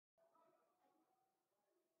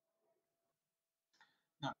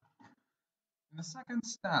In the second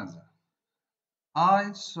stanza,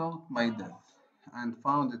 I sought my death and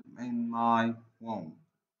found it in my womb.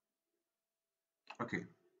 Okay,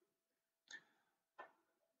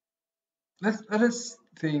 let's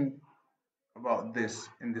think about this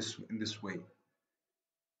in this way.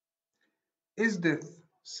 Is death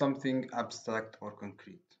something abstract or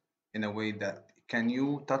concrete? In a way that can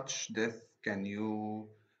you touch death? Can you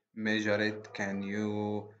measure it? Can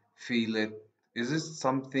you feel it? Is this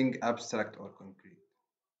something abstract or concrete?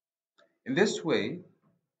 In this way,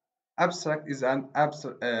 death is an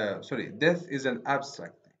abstract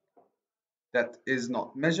thing that is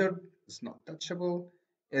not measured, it's not touchable.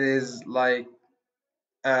 It is like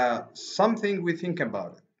something we think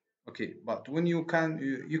about it. Okay, but when you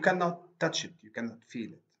cannot touch it, you cannot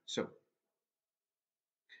feel it. So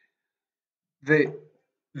the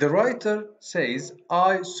the writer says,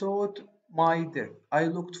 I sought my death. I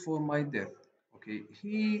looked for my death. Okay,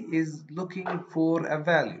 he is looking for a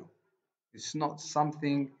value. It's not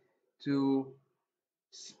something to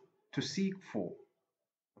to seek for.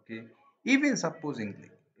 Okay, even supposingly,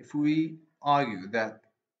 if we argue that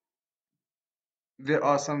there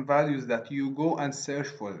are some values that you go and search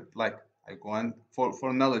for it, like I go and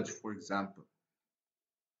for knowledge, for example.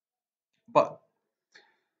 But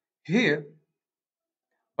here,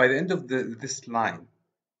 by the end of this line,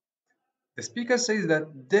 the speaker says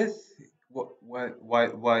that death,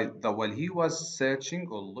 while he was searching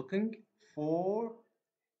or looking for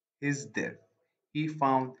his death, he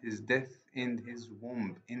found his death in his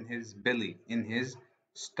womb, in his belly, in his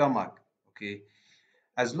stomach. Okay,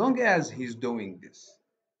 as long as he's doing this,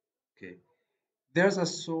 okay, there's a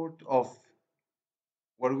sort of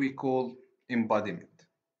what we call embodiment,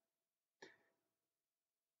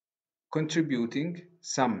 contributing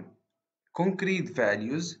some concrete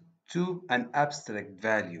values to an abstract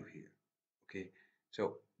value here. Okay,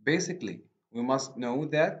 so basically, we must know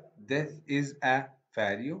that death is a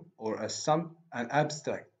value or an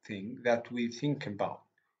abstract thing that we think about.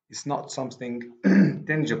 It's not something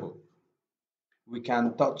tangible. We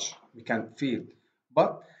can touch, we can feel,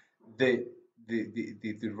 but the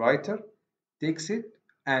the writer takes it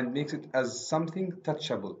and makes it as something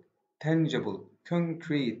touchable, tangible,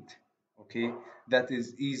 concrete, okay, that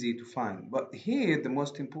is easy to find. But here the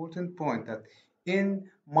most important point that in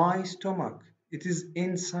my stomach, it is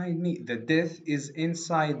inside me, the death is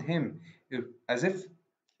inside him. As if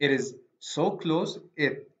it is so close,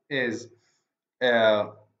 it is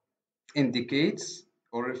uh, indicates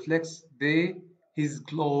or reflects the his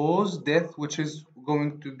close death, which is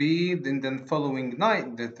going to be in the following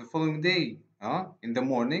night, the following day, in the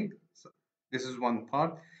morning. So this is one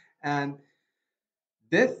part, and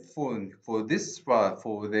death for this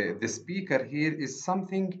for the speaker here is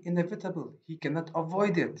something inevitable. He cannot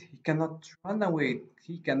avoid it. He cannot run away.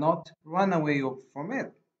 He cannot run away from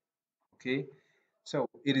it. Okay, so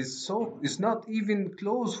it's not even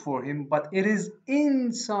close for him, but it is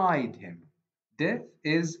inside him. Death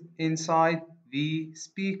is inside the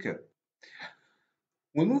speaker.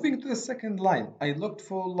 When moving to the second line, I looked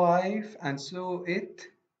for life and saw it.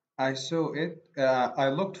 I saw it. I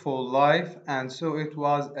looked for life and saw it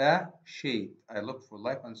was a shade. I looked for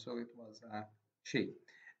life and saw it was a shade.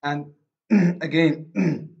 And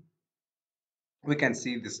again, we can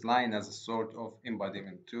see this line as a sort of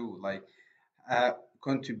embodiment too, like uh,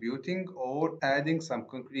 contributing or adding some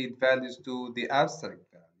concrete values to the abstract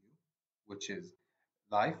value, which is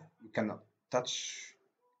life. We cannot touch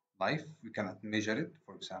life, we cannot measure it,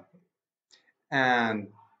 for example, and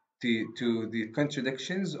to the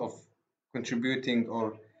contradictions of contributing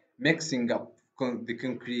or mixing up the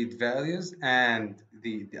concrete values and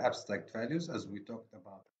the abstract values, as we talked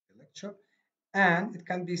about in the lecture. And it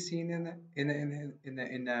can be seen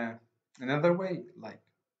in another way, like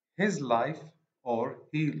his life, or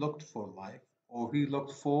he looked for life, or he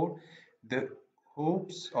looked for the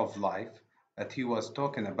hopes of life that he was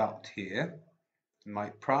talking about here. In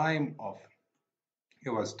my prime of he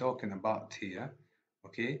was talking about here,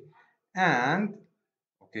 okay, and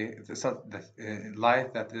okay, the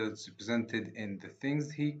life that is represented in the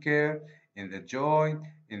things he cared, in the joy,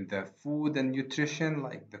 in the food and nutrition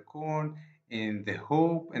like the corn, in the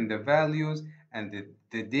hope and the values, and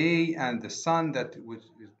the day and the sun that which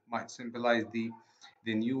might symbolize the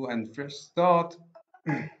new and fresh start.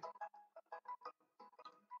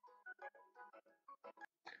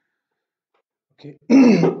 Okay,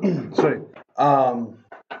 sorry. Um,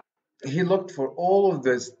 he looked for all of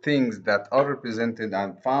those things that are represented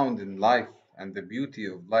and found in life and the beauty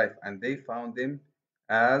of life, and they found them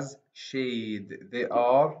as shade. They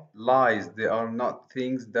are lies. They are not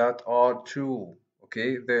things that are true.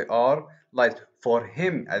 Okay, they are lies for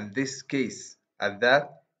him at this case. at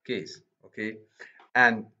that case. Okay,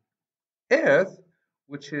 and earth,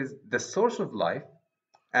 which is the source of life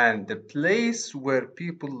and the place where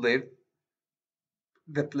people live,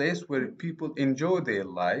 the place where people enjoy their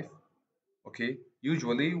life. Okay,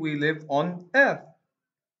 usually we live on earth.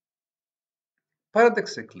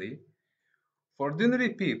 Paradoxically, for ordinary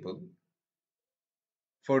people,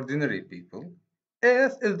 for ordinary people,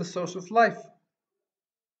 earth is the source of life.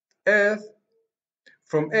 Earth,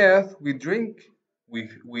 from earth we drink, we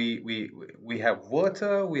have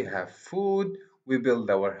water, we have food, we build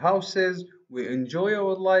our houses, we enjoy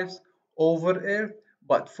our lives over earth.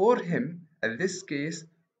 But for him, in this case,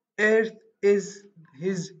 earth is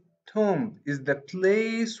his tomb, is the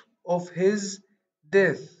place of his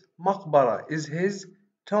death. Maqbara is his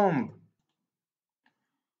tomb.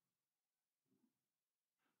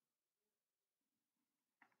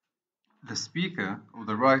 The speaker or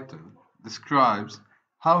the writer describes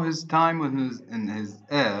how his time in his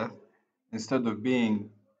earth, instead of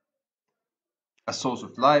being a source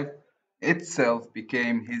of life, itself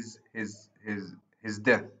became his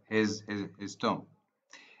death, his tomb.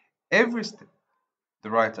 Every step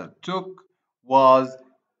the writer took was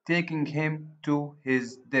taking him to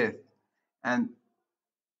his death. And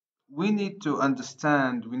we need to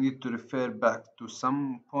understand, we need to refer back to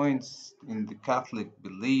some points in the Catholic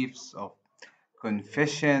beliefs of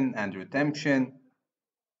confession and redemption,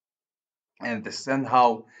 and understand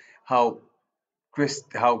how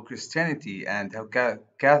Christianity and how the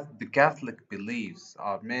Catholic beliefs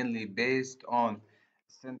are mainly based on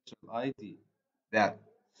central idea that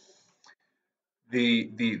the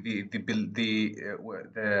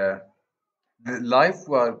life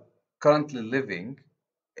we're currently living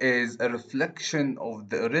is a reflection of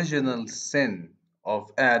the original sin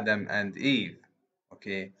of Adam and Eve.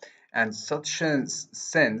 Okay, and such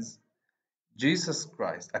sins, Jesus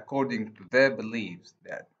Christ, according to their beliefs,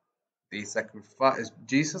 that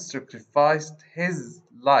Jesus sacrificed his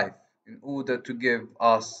life in order to give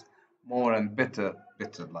us more and better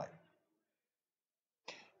life.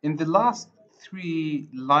 In the last three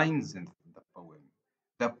lines in the poem,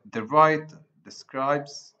 the writer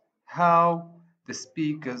describes how the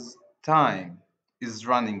speaker's time is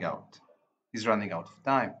running out. He's running out of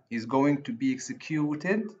time. He's going to be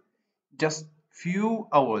executed just few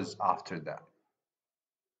hours after that.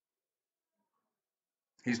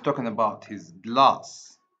 He's talking about his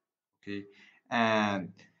glass, okay,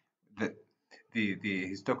 and the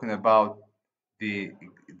he's talking about the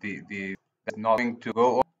the not going to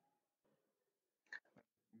go on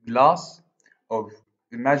glass of,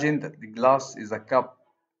 imagine that the glass is a cup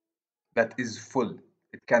that is full.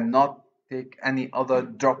 It cannot take any other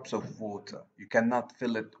drops of water. You cannot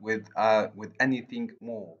fill it with anything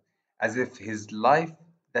more, as if his life,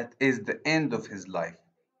 that is the end of his life.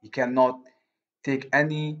 He cannot take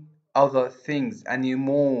any other things, any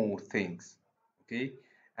more things. Okay,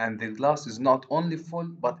 and the glass is not only full,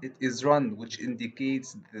 but it is run, which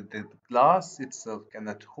indicates that the glass itself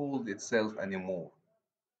cannot hold itself anymore.